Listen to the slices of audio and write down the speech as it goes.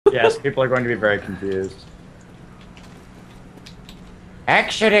Yes, people are going to be very confused.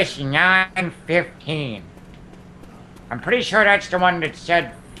 Exodus 9:15. I'm pretty sure that's the one that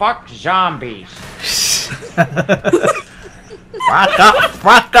said, fuck zombies.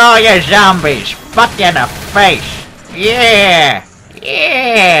 fuck all you zombies. Fuck you in the face. Yeah.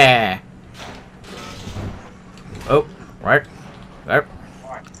 Yeah. Oh, right. Right.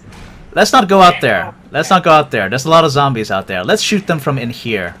 Let's not go out there. Let's not go out there. There's a lot of zombies out there. Let's shoot them from in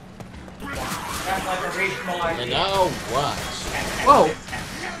here. And now watch. Whoa.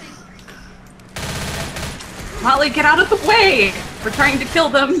 Molly, get out of the way! We're trying to kill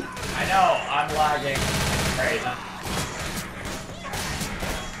them. I know, I'm lagging. Crazy.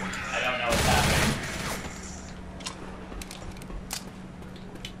 I don't know what's happening.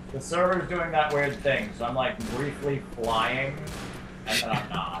 The server's doing that weird thing, so I'm like briefly flying, and then I'm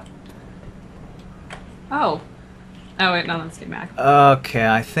not. Oh. Oh wait, no, that's Game Mac. Okay,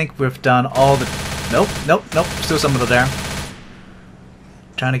 I think we've done all the... Nope, nope, nope. Still some over there.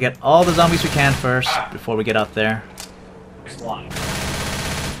 Trying to get all the zombies we can first before we get out there.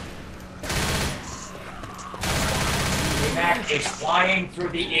 Mac is flying through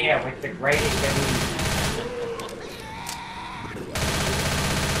the air with the greatest illusion.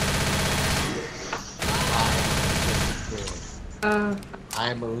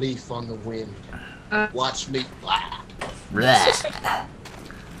 I'm a leaf on the wind. Watch me.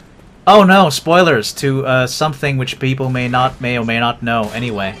 Oh no, spoilers to something which people may or may not know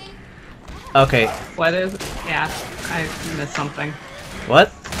anyway. Okay. What is it? Yeah, I missed something.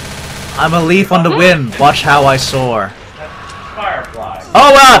 What? I'm a leaf on the wind. Watch how I soar. Firefly.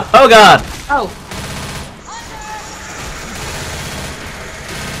 Oh god! Oh god! Oh.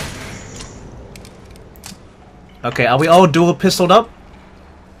 Okay, are we all dual pistoled up?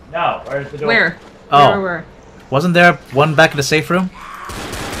 No, where's the door? Where? Oh. Where? Wasn't there one back in the safe room?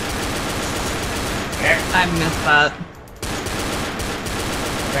 I missed that.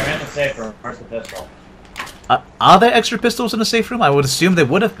 Okay, I'm in the safe room. Where's the pistol? Are there extra pistols in the safe room? I would assume they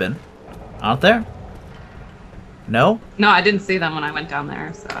would have been. Aren't there? No? No, I didn't see them when I went down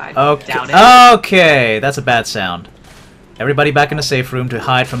there, so I doubt it. Okay, that's a bad sound. Everybody back in the safe room to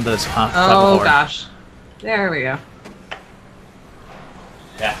hide from the Oh gosh. There we go.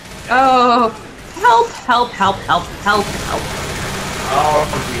 Yeah. Oh, help, help, help, help, help, help. Oh,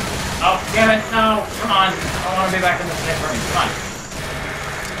 Jesus. Oh, damn it, no. Come on. I want to be back in the safe room. Come on.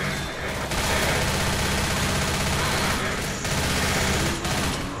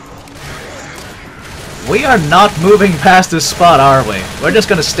 We are not moving past this spot, are we? We're just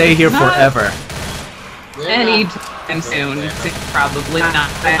gonna stay here forever. Anytime soon. Probably not.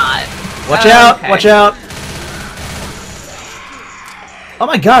 Watch out! Okay. Watch out! Oh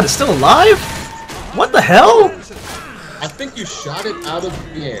my god, it's still alive? What the hell? I think you shot it out of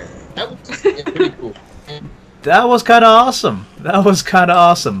the air. That was pretty cool. That was kind of awesome. That was kind of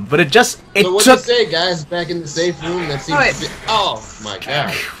awesome. But it so what took... do you say, guys, back in the safe room? That seems to be... Oh, my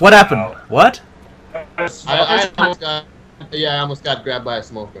god. What happened? What? I almost got grabbed by a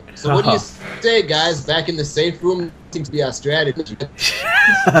smoker. So what do you say, guys, back in the safe room? Seems to be our strategy. Did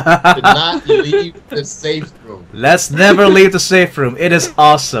not leave the safe room. Let's never leave the safe room. It is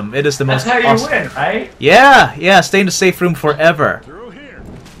awesome. It is the most awesome. That's how you win, right? Yeah, yeah, stay in the safe room forever.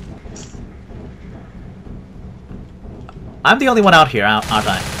 I'm the only one out here, aren't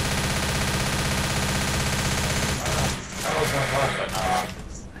I?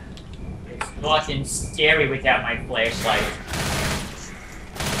 It's fucking scary without my flashlight.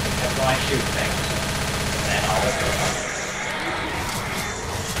 That's when I shoot things. And all of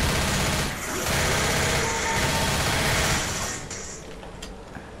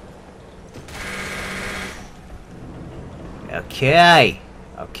Okay.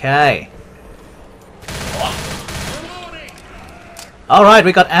 Okay. Alright,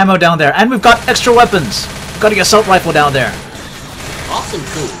 we got ammo down there, and we've got extra weapons! We've got the assault rifle down there. Awesome,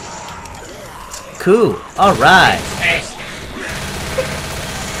 cool. Cool, alright.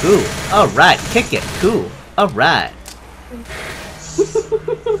 Cool, alright, kick it, cool, alright.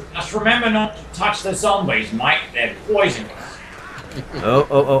 Just remember not to touch the zombies, Mike, they're poisonous.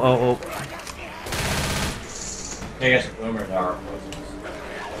 Oh. I guess boomers are poisonous.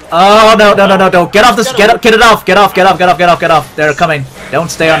 Oh no! Get off this! Get it off! Get off! They're coming. Don't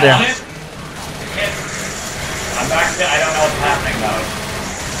stay on there. I'm back to, I don't know what's happening though.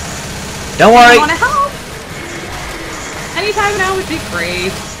 Don't worry. I want to help. Anytime now would be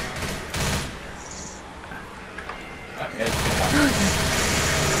great.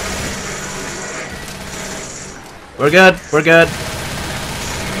 We're good. We're good.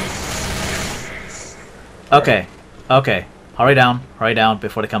 Okay. Hurry down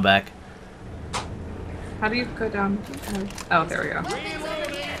before they come back. How do you go down? Oh, there we go.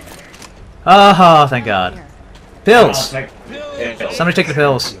 Oh, thank God. I'll Pills! take it. Somebody take the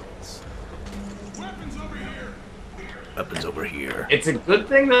pills. Weapons over here. It's a good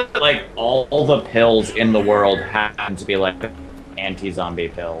thing that like all the pills in the world happen to be like anti-zombie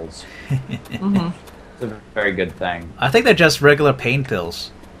pills. Mm-hmm. It's a very good thing. I think they're just regular pain pills.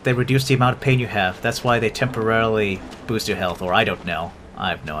 They reduce the amount of pain you have. That's why they temporarily boost your health, or I don't know. I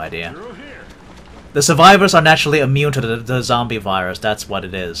have no idea. The survivors are naturally immune to the zombie virus. That's what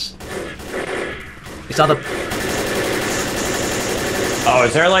it is. It's not the... Oh,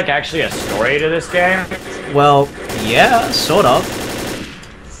 is there like actually a story to this game? Well, yeah, sort of.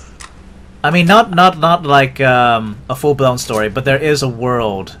 I mean, not like a full-blown story, but there is a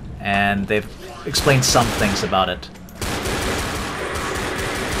world, and they've explained some things about it.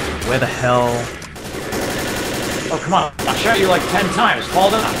 Where the hell? Oh, come on. I'll show you like 10 times. Fall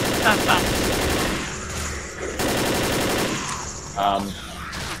down.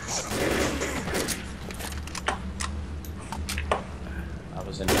 That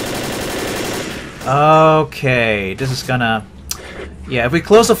was interesting. Okay, this is gonna... Yeah, if we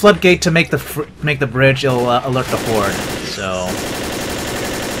close the floodgate to make the bridge, it'll alert the horde. So...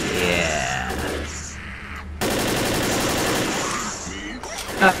 Yeah...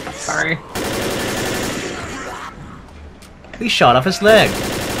 Sorry. We shot off his leg.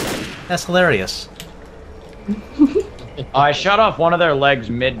 That's hilarious. I shot off one of their legs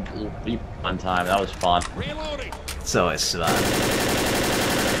mid-leap one time. That was fun. It's always fun.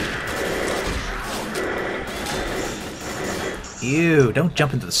 Ew, don't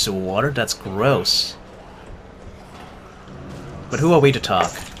jump into the sewer water. That's gross. But who are we to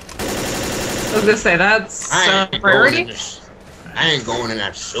talk? I was gonna say, that's I ain't priority? going in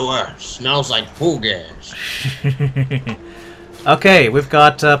that sewer. Smells like poo gas. Okay, we've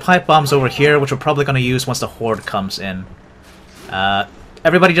got pipe bombs over here, which we're probably going to use once the horde comes in.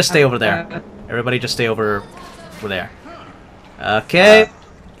 Everybody just stay over there. Everybody just stay over there. Okay.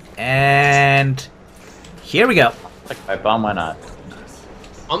 And here we go. Like pipe bomb, why not?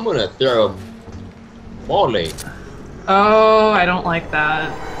 I'm gonna throw a volley. Oh, I don't like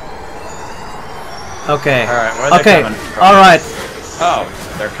that. Okay. Alright, where are they Okay. coming from? Alright.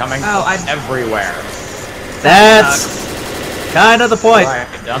 Oh, they're coming Oh, from everywhere. That's kind of the point.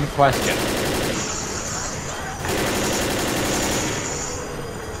 Alright, dumb question.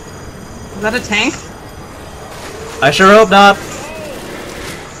 Is that a tank? I sure hope not.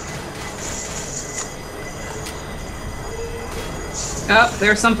 Oh,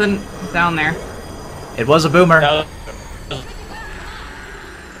 there's something down there. It was a boomer. No.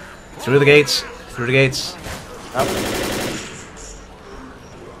 Through the gates. Through the gates.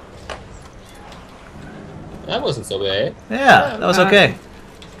 That wasn't so bad. Yeah, that was okay.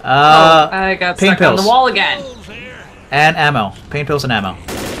 I got pain stuck on pills. the wall again. And ammo. Pain pills and ammo.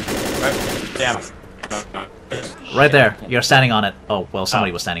 Damn. Right there. You're standing on it. Oh, well,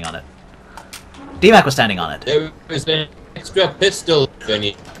 somebody was standing on it. DMAC was standing on it. There was an extra pistol when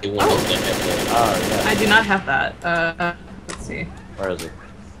you want to get that. Oh, I do not have that. Let's see. Where is it?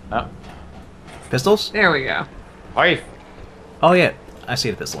 Oh. Pistols? There we go. Hi. Oh, yeah. I see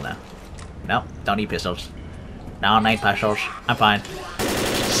the pistol now. No, don't need pistols. No, 9 pistols. I'm fine.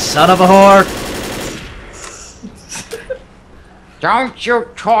 Son of a whore! Don't you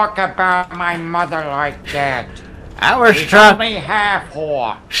talk about my mother like that. I was She's talking. only half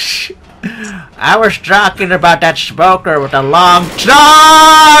whore. I was talking about that smoker with a long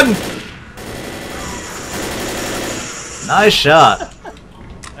tongue! Nice shot.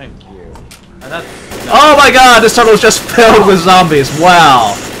 Thank you. And that's... Oh my god, this tunnel is just filled with zombies.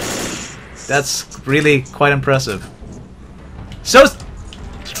 Wow. That's really quite impressive. So...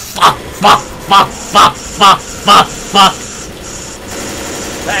 Fuck, fuck, fuck, fuck, fuck, fuck, fuck.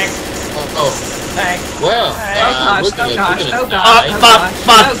 Thanks. Oh, Thanks. well. gosh, we're gonna- oh gosh, we're gonna oh die. gosh. Fuck,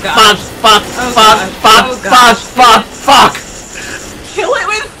 fuck, Oh fuck, gosh. fuck, Oh fuck, gosh. fuck, Oh fuck, gosh. fuck, fuck. Kill it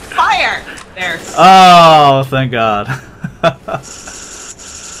with fire! There. Oh, thank god.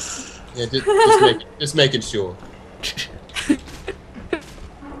 Yeah, just making sure.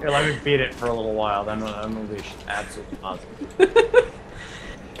 Here, let me beat it for a little while, then we'll be absolutely positive.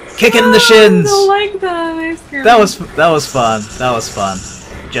 Kick it in the shins. I don't like that. I scared That me. was fun. That was fun.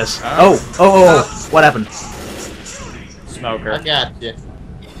 Just oh, what happened? Smoker. I got you.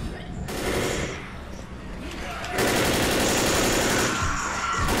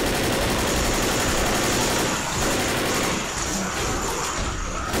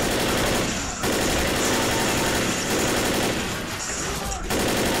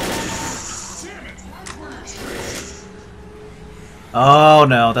 Oh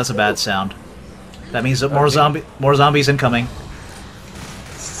no, that's a bad sound. That means that more zombies incoming.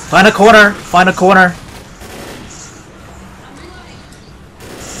 Find a corner! Find a corner!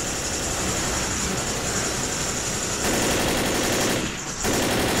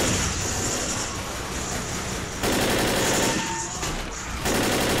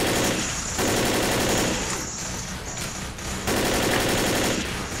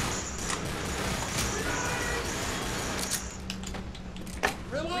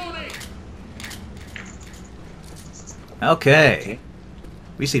 Okay.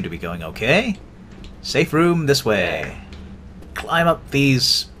 We seem to be going okay. Safe room this way. Climb up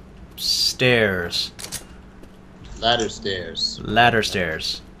these stairs. Ladder stairs. Ladder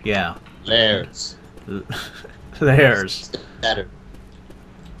stairs. Yeah. Lairs. Lairs. Ladder.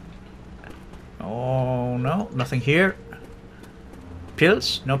 Oh no, nothing here.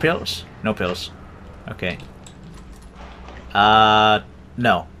 Pills? No pills? No pills. Okay.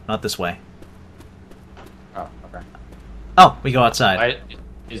 No, not this way. Oh, okay. Oh, we go outside.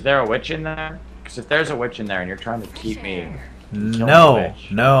 Is there a witch in there? Because if there's a witch in there and you're trying to keep me... No.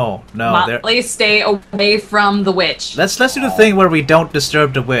 Motley, stay away from the witch. Let's do the thing where we don't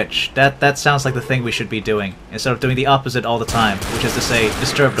disturb the witch. That sounds like the thing we should be doing, instead of doing the opposite all the time, which is to say,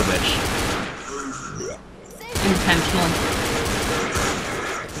 disturb the witch. Intentionally.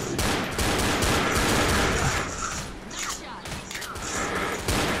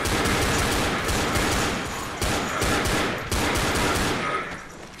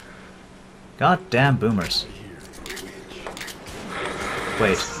 Goddamn boomers.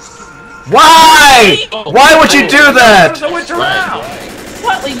 Wait. Why? Why would you do that? There's a witch around!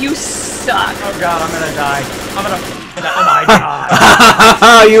 Motley, you suck. Oh god, I'm gonna die. I'm gonna... Oh my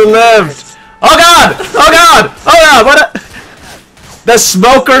god. You lived! Oh god! Oh god! Oh god! What the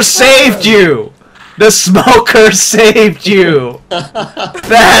smoker saved you! The smoker saved you!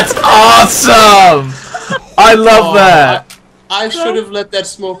 That's awesome! I love that! I should have let that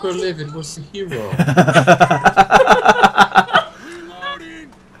smoker live. It was a hero.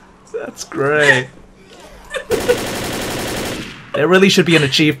 That's great. There really should be an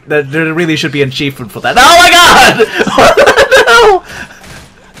achievement. There really should be an achievement for that. Oh my god! No!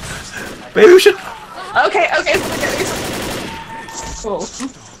 Maybe we should. Okay.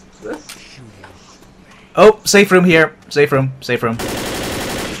 Oh, safe room here. Safe room. Safe room.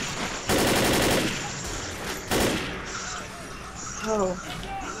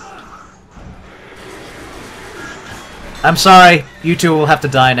 I'm sorry, you two will have to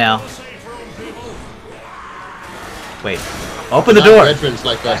die now. Wait, open the door! Veterans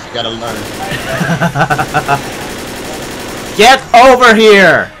like us, you gotta learn. Get over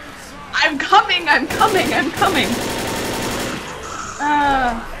here! I'm coming.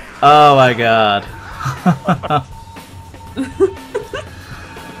 Oh my god.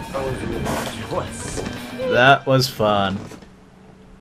 That was fun.